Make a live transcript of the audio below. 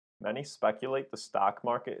Many speculate the stock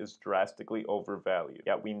market is drastically overvalued,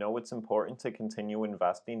 yet we know it's important to continue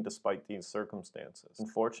investing despite these circumstances.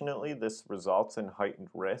 Unfortunately, this results in heightened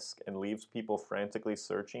risk and leaves people frantically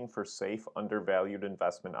searching for safe, undervalued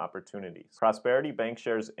investment opportunities. Prosperity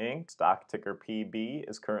Bankshares Inc., stock ticker PB,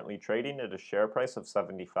 is currently trading at a share price of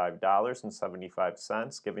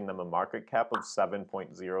 $75.75, giving them a market cap of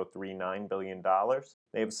 $7.039 billion.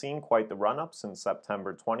 They have seen quite the run-up since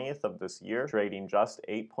September 20th of this year, trading just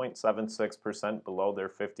 8.76% below their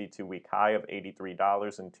 52-week high of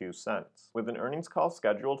 $83.02. With an earnings call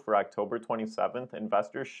scheduled for October 27th,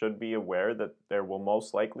 investors should be aware that there will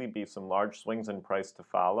most likely be some large swings in price to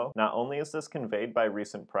follow. Not only is this conveyed by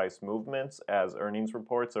recent price movements, as earnings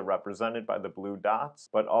reports are represented by the blue dots,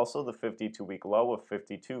 but also the 52-week low of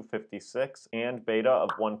 52.56 and beta of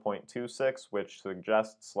 1.26, which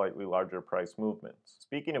suggests slightly larger price movements.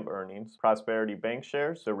 Speaking of earnings, Prosperity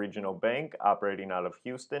Bankshares, the regional bank operating out of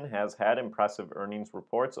Houston, has had impressive earnings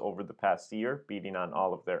reports over the past year, beating on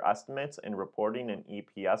all of their estimates and reporting an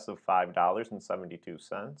EPS of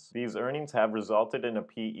 $5.72. These earnings have resulted in a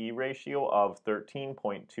PE ratio of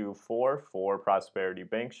 13.24 for Prosperity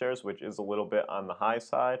Bankshares, which is a little bit on the high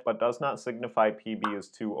side, but does not signify PB is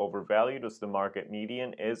too overvalued, as the market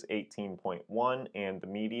median is 18.1 and the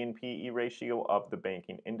median PE ratio of the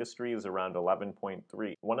banking industry is around 11.3.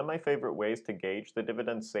 One of my favorite ways to gauge the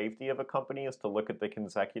dividend safety of a company is to look at the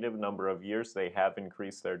consecutive number of years they have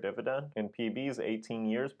increased their dividend, and PB's 18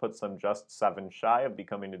 years puts them just 7 shy of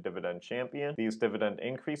becoming a dividend champion. These dividend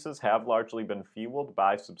increases have largely been fueled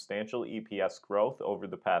by substantial EPS growth over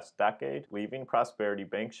the past decade, leaving Prosperity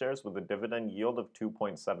Bankshares with a dividend yield of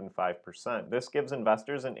 2.75%. This gives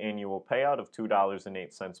investors an annual payout of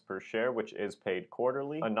 $2.08 per share, which is paid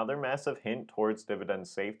quarterly. Another massive hint towards dividend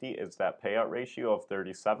safety is that payout ratio of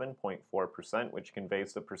 37.4%, which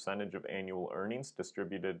conveys the percentage of annual earnings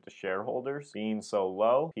distributed to shareholders. Being so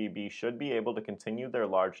low, PB should be able to continue their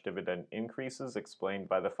large dividend increases, explained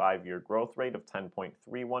by the 5-year growth rate of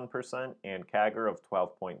 10.31% and CAGR of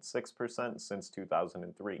 12.6% since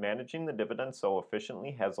 2003. Managing the dividend so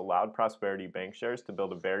efficiently has allowed Prosperity Bankshares to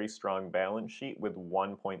build a very strong balance sheet with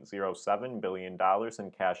 $1.07 billion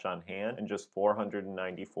in cash on hand and just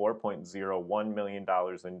 $494.01 million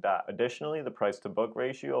in debt. Additionally, the price-to-book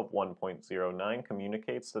ratio of 1.09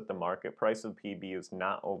 communicates that the market price of PB is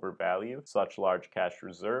not overvalued. Such large cash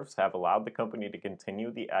reserves have allowed the company to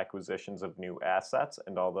continue the acquisitions of new assets,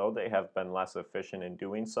 and although they have been less efficient in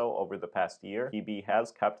doing so over the past year, PB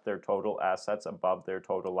has kept their total assets above their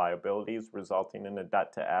total liabilities, resulting in a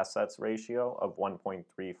debt-to-assets ratio of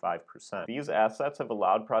 1.35%. These assets have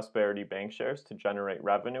allowed Prosperity Bankshares to generate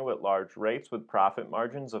revenue at large rates with profit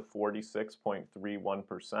margins of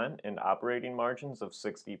 46.31% and operating margins of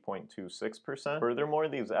 60.26%. Furthermore,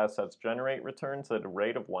 these assets generate returns at a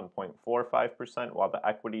rate of 1.45%, while the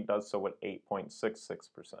equity does so at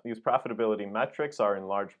 8.66%. These profitability metrics are in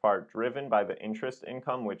large part driven by the interest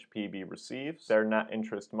income which PB receives. Their net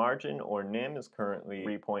interest margin, or NIM, is currently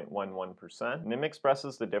 3.11%. NIM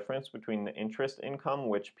expresses the difference between the interest income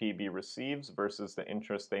which PB receives versus the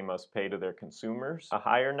interest they must pay to their consumers. A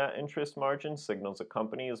higher net interest margin signals a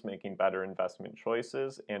company is making better investment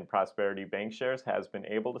choices, and Prosperity Bankshares has been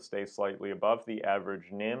able to stay slightly above the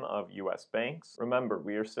average NIM of U.S. banks. Remember,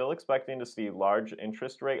 we are still expecting to see large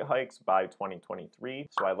interest rate hikes by 2023,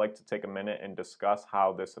 so I'd like to take a minute and discuss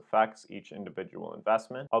how this affects each individual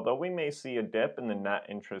investment. Although we may see a dip in the net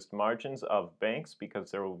interest margins of banks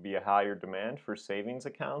because there will be a higher demand for savings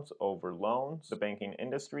accounts over loans, the banking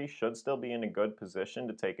industry should still be in a good position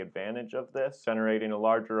to take advantage of this, generating a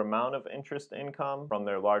larger amount of interest income from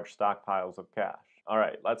their large stockpiles of cash.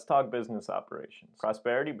 Alright, let's talk business operations.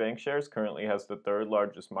 Prosperity Bankshares currently has the 3rd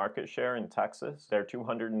largest market share in Texas. Their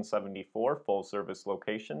 274 full-service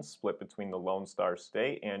locations split between the Lone Star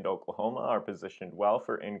State and Oklahoma are positioned well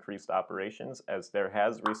for increased operations, as there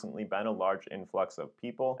has recently been a large influx of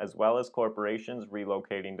people as well as corporations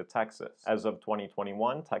relocating to Texas. As of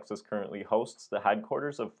 2021, Texas currently hosts the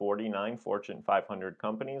headquarters of 49 Fortune 500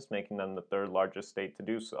 companies, making them the 3rd largest state to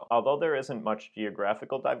do so. Although there isn't much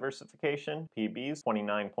geographical diversification, PB's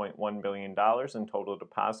 $29.1 billion in total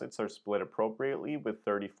deposits are split appropriately, with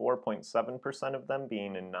 34.7% of them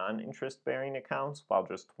being in non-interest-bearing accounts, while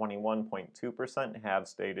just 21.2% have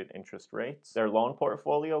stated interest rates. Their loan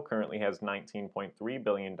portfolio currently has $19.3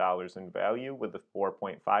 billion in value, with a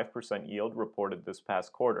 4.5% yield reported this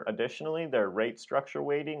past quarter. Additionally, their rate structure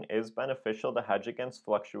weighting is beneficial to hedge against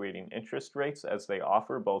fluctuating interest rates, as they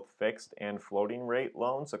offer both fixed and floating rate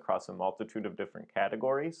loans across a multitude of different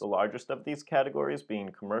categories. The largest of these categories categories being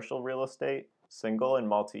commercial real estate, single and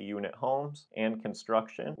multi-unit homes, and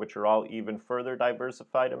construction, which are all even further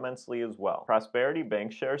diversified immensely as well. Prosperity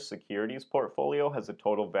Bankshares Securities portfolio has a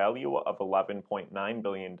total value of $11.9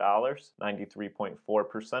 billion.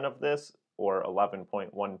 93.4% of this, or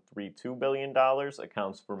 $11.132 billion,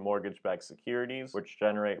 accounts for mortgage-backed securities, which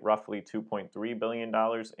generate roughly $2.3 billion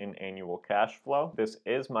in annual cash flow. This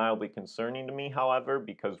is mildly concerning to me, however,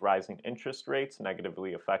 because rising interest rates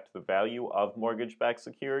negatively affect the value of mortgage-backed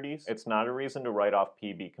securities. It's not a reason to write off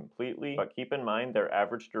PB completely, but keep in mind their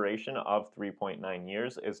average duration of 3.9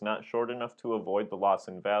 years is not short enough to avoid the loss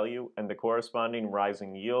in value, and the corresponding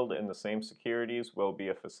rising yield in the same securities will be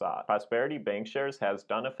a facade. Prosperity Bankshares has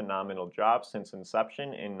done a phenomenal job since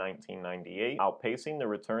inception in 1998, outpacing the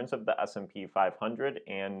returns of the S&P 500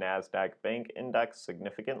 and NASDAQ Bank Index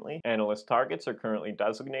significantly. Analyst targets are currently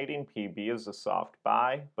designating PB as a soft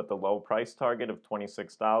buy, but the low price target of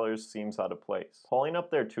 $26 seems out of place. Pulling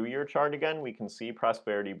up their 2-year chart again, we can see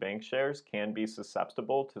Prosperity Bankshares can be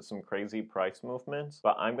susceptible to some crazy price movements,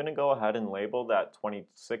 but I'm going to go ahead and label that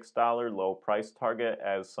 $26 low price target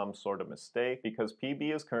as some sort of mistake, because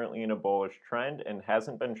PB is currently in a bullish trend and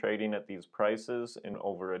hasn't been trading at these prices in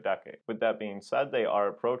over a decade. With that being said, they are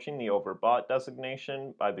approaching the overbought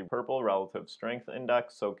designation by the Purple Relative Strength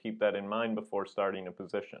Index, so keep that in mind before starting a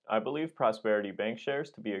position. I believe Prosperity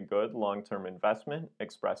Bankshares to be a good long-term investment,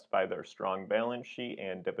 expressed by their strong balance sheet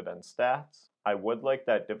and dividend stats. I would like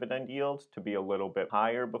that dividend yield to be a little bit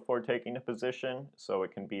higher before taking a position so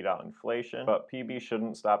it can beat out inflation, but PB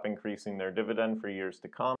shouldn't stop increasing their dividend for years to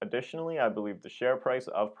come. Additionally, I believe the share price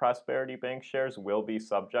of Prosperity Bankshares will be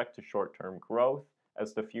subject to short-term growth,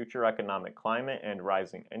 as the future economic climate and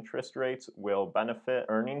rising interest rates will benefit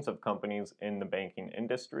earnings of companies in the banking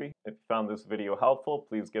industry. If you found this video helpful,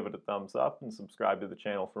 please give it a thumbs up and subscribe to the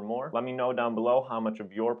channel for more. Let me know down below how much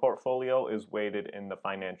of your portfolio is weighted in the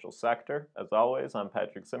financial sector. As always, I'm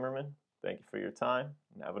Patrick Zimmerman. Thank you for your time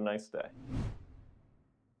and have a nice day.